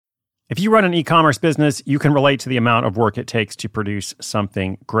If you run an e-commerce business, you can relate to the amount of work it takes to produce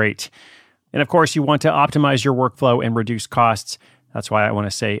something great. And of course, you want to optimize your workflow and reduce costs. That's why I want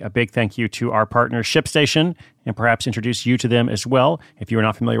to say a big thank you to our partner, ShipStation, and perhaps introduce you to them as well. If you are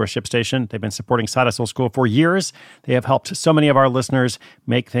not familiar with ShipStation, they've been supporting Side Hustle School for years. They have helped so many of our listeners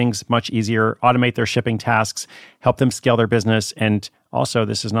make things much easier, automate their shipping tasks, help them scale their business, and also,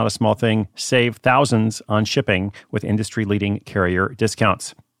 this is not a small thing, save thousands on shipping with industry-leading carrier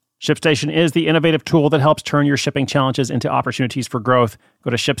discounts. ShipStation is the innovative tool that helps turn your shipping challenges into opportunities for growth. Go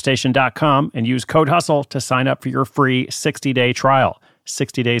to ShipStation.com and use code HUSTLE to sign up for your free 60-day trial.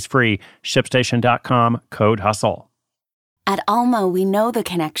 60 days free. ShipStation.com, code HUSTLE. At Alma, we know the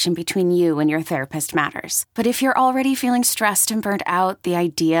connection between you and your therapist matters. But if you're already feeling stressed and burnt out, the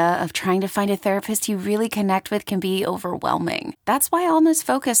idea of trying to find a therapist you really connect with can be overwhelming. That's why Alma's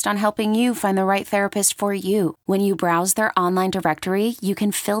focused on helping you find the right therapist for you. When you browse their online directory, you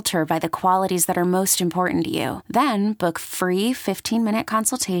can filter by the qualities that are most important to you. Then book free 15-minute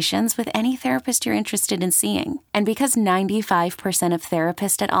consultations with any therapist you're interested in seeing. And because 95% of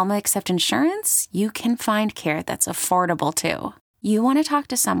therapists at Alma accept insurance, you can find care that's affordable too. You want to talk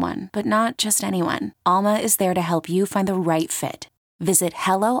to someone, but not just anyone. Alma is there to help you find the right fit. Visit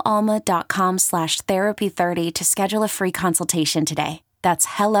helloalma.com/therapy30 to schedule a free consultation today. That's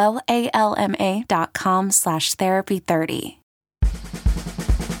helloalma.com/therapy30.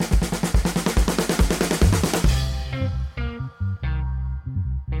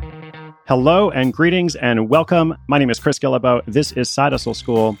 Hello and greetings and welcome. My name is Chris Guillebeau. This is Side Hustle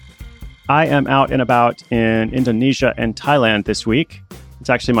School. I am out and about in Indonesia and Thailand this week. It's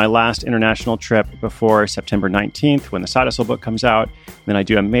actually my last international trip before September 19th when the Side Hustle book comes out. Then I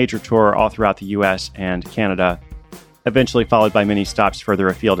do a major tour all throughout the US and Canada, eventually followed by many stops further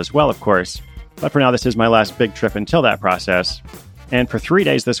afield as well, of course. But for now, this is my last big trip until that process. And for 3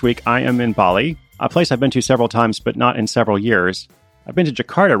 days this week, I am in Bali, a place I've been to several times, but not in several years. I've been to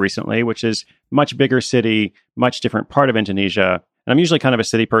Jakarta recently, which is a much bigger city, much different part of Indonesia. And I'm usually kind of a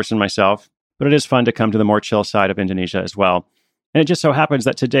city person myself, but it is fun to come to the more chill side of Indonesia as well. And it just so happens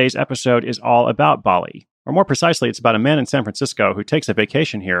that today's episode is all about Bali. Or more precisely, it's about a man in San Francisco who takes a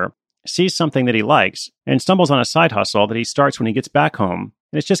vacation here, sees something that he likes, and stumbles on a side hustle that he starts when he gets back home.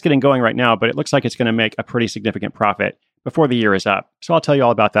 And it's just getting going right now, but it looks like it's going to make a pretty significant profit before the year is up. So I'll tell you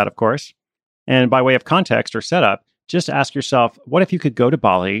all about that, of course. And by way of context or setup, just ask yourself, what if you could go to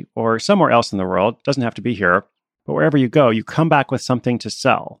Bali or somewhere else in the world? It doesn't have to be here. But wherever you go, you come back with something to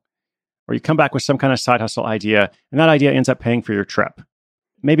sell. Or you come back with some kind of side hustle idea, and that idea ends up paying for your trip.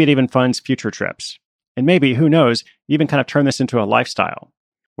 Maybe it even funds future trips. And maybe, who knows, you even kind of turn this into a lifestyle,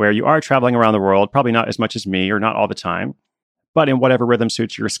 where you are traveling around the world, probably not as much as me or not all the time, but in whatever rhythm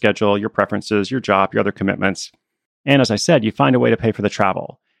suits your schedule, your preferences, your job, your other commitments. And as I said, you find a way to pay for the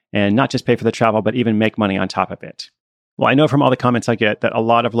travel. And not just pay for the travel, but even make money on top of it. Well, I know from all the comments I get that a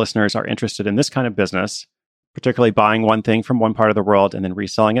lot of listeners are interested in this kind of business, particularly buying one thing from one part of the world and then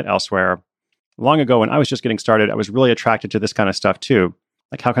reselling it elsewhere. Long ago, when I was just getting started, I was really attracted to this kind of stuff too.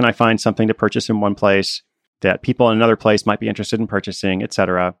 Like, how can I find something to purchase in one place that people in another place might be interested in purchasing,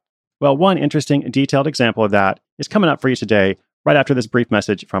 etc.? Well, one interesting, detailed example of that is coming up for you today, right after this brief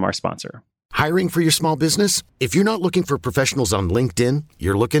message from our sponsor. Hiring for your small business? If you're not looking for professionals on LinkedIn,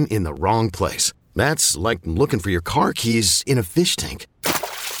 you're looking in the wrong place. That's like looking for your car keys in a fish tank.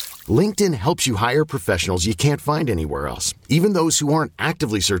 LinkedIn helps you hire professionals you can't find anywhere else, even those who aren't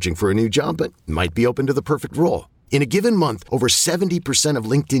actively searching for a new job but might be open to the perfect role. In a given month, over 70% of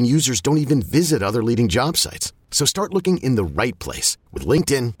LinkedIn users don't even visit other leading job sites. So start looking in the right place. With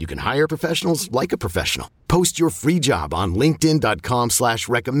LinkedIn, you can hire professionals like a professional. Post your free job on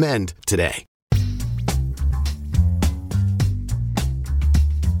linkedin.com/recommend today.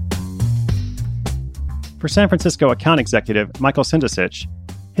 For San Francisco account executive Michael Sindicic,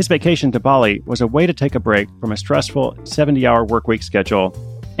 his vacation to Bali was a way to take a break from a stressful 70-hour workweek schedule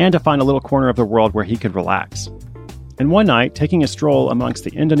and to find a little corner of the world where he could relax. And one night, taking a stroll amongst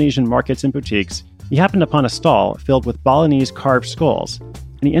the Indonesian markets and boutiques, he happened upon a stall filled with Balinese carved skulls,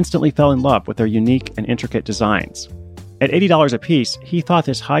 and he instantly fell in love with their unique and intricate designs. At $80 a piece, he thought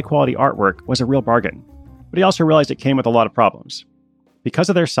this high-quality artwork was a real bargain, but he also realized it came with a lot of problems. Because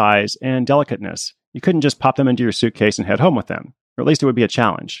of their size and delicateness, you couldn't just pop them into your suitcase and head home with them, or at least it would be a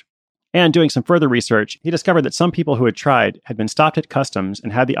challenge. And doing some further research, he discovered that some people who had tried had been stopped at customs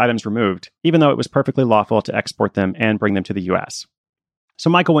and had the items removed, even though it was perfectly lawful to export them and bring them to the US. So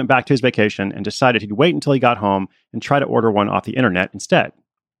Michael went back to his vacation and decided he'd wait until he got home and try to order one off the internet instead.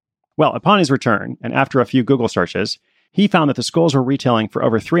 Well, upon his return, and after a few Google searches, he found that the skulls were retailing for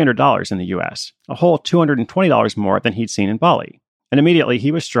over $300 in the US, a whole $220 more than he'd seen in Bali. And immediately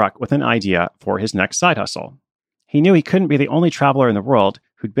he was struck with an idea for his next side hustle. He knew he couldn't be the only traveler in the world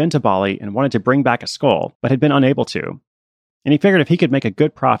who'd been to Bali and wanted to bring back a skull, but had been unable to. And he figured if he could make a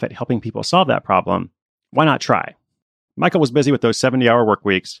good profit helping people solve that problem, why not try? Michael was busy with those 70-hour work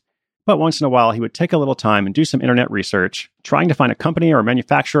weeks, but once in a while he would take a little time and do some internet research, trying to find a company or a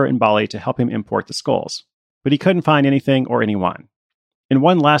manufacturer in Bali to help him import the skulls. But he couldn't find anything or anyone. In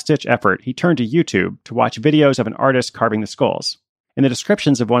one last-ditch effort, he turned to YouTube to watch videos of an artist carving the skulls. In the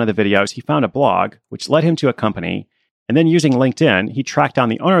descriptions of one of the videos, he found a blog, which led him to a company, and then using LinkedIn, he tracked down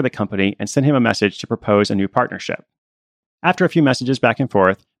the owner of the company and sent him a message to propose a new partnership. After a few messages back and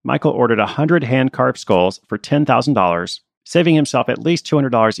forth, Michael ordered 100 hand-carved skulls for $10,000, saving himself at least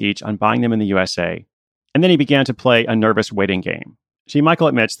 $200 each on buying them in the USA. And then he began to play a nervous waiting game. See, Michael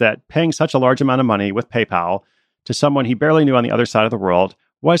admits that paying such a large amount of money with PayPal to someone he barely knew on the other side of the world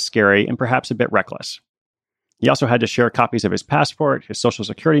was scary and perhaps a bit reckless. He also had to share copies of his passport, his social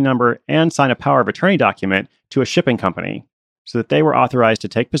security number, and sign a power of attorney document to a shipping company so that they were authorized to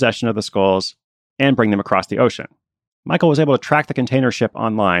take possession of the skulls and bring them across the ocean. Michael was able to track the container ship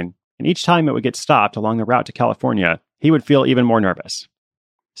online, and each time it would get stopped along the route to California, he would feel even more nervous.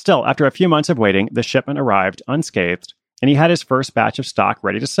 Still, after a few months of waiting, the shipment arrived unscathed, and he had his first batch of stock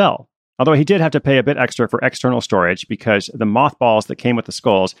ready to sell. Although he did have to pay a bit extra for external storage because the mothballs that came with the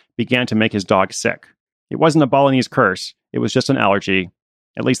skulls began to make his dog sick. It wasn't a Balinese curse, it was just an allergy.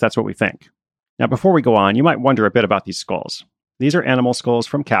 At least that's what we think. Now, before we go on, you might wonder a bit about these skulls. These are animal skulls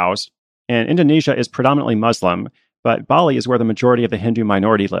from cows, and Indonesia is predominantly Muslim, but Bali is where the majority of the Hindu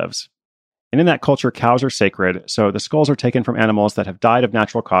minority lives. And in that culture, cows are sacred, so the skulls are taken from animals that have died of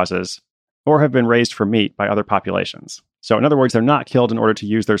natural causes or have been raised for meat by other populations. So in other words, they're not killed in order to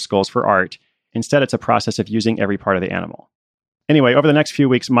use their skulls for art. Instead, it's a process of using every part of the animal. Anyway, over the next few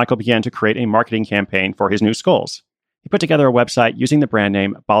weeks, Michael began to create a marketing campaign for his new skulls. He put together a website using the brand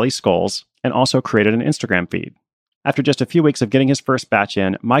name Bali Skulls and also created an Instagram feed. After just a few weeks of getting his first batch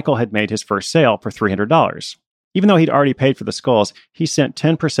in, Michael had made his first sale for $300. Even though he'd already paid for the skulls, he sent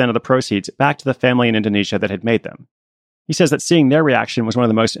 10% of the proceeds back to the family in Indonesia that had made them. He says that seeing their reaction was one of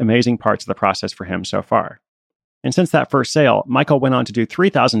the most amazing parts of the process for him so far. And since that first sale, Michael went on to do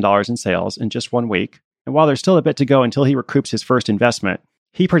 $3,000 in sales in just 1 week. And while there's still a bit to go until he recoups his first investment,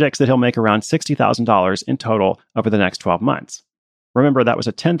 he predicts that he'll make around $60,000 in total over the next 12 months. Remember, that was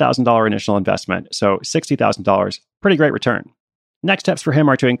a $10,000 initial investment, so $60,000, pretty great return. Next steps for him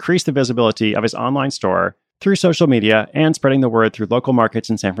are to increase the visibility of his online store through social media and spreading the word through local markets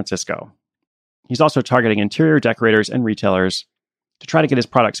in San Francisco. He's also targeting interior decorators and retailers to try to get his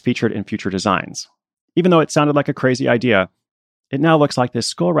products featured in future designs. Even though it sounded like a crazy idea, it now looks like this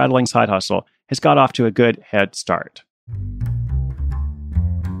skull-rattling side hustle has got off to a good head start.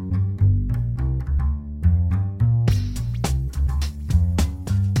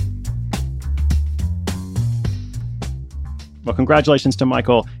 Well, congratulations to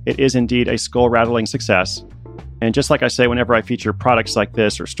Michael. It is indeed a skull-rattling success. And just like I say, whenever I feature products like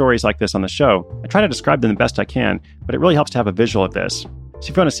this or stories like this on the show, I try to describe them the best I can, but it really helps to have a visual of this. So if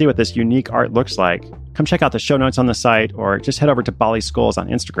you want to see what this unique art looks like, come check out the show notes on the site or just head over to Bali Skulls on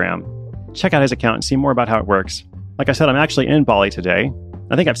Instagram. Check out his account and see more about how it works. Like I said, I'm actually in Bali today.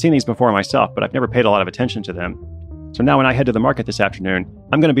 I think I've seen these before myself, but I've never paid a lot of attention to them. So now when I head to the market this afternoon,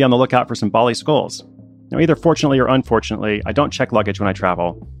 I'm going to be on the lookout for some Bali Skulls. Now, either fortunately or unfortunately, I don't check luggage when I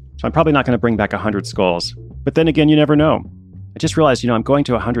travel, so I'm probably not going to bring back 100 skulls. But then again, you never know. I just realized, I'm going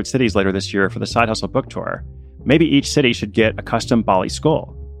to 100 cities later this year for the Side Hustle book tour. Maybe each city should get a custom Bali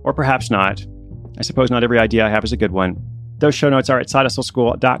skull. Or perhaps not. I suppose not every idea I have is a good one. Those show notes are at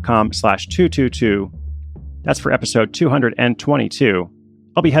sidehustleschool.com/222. That's for episode 222.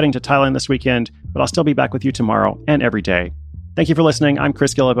 I'll be heading to Thailand this weekend, but I'll still be back with you tomorrow and every day. Thank you for listening. I'm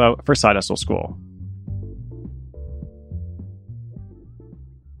Chris Guillebeau for Side Hustle School.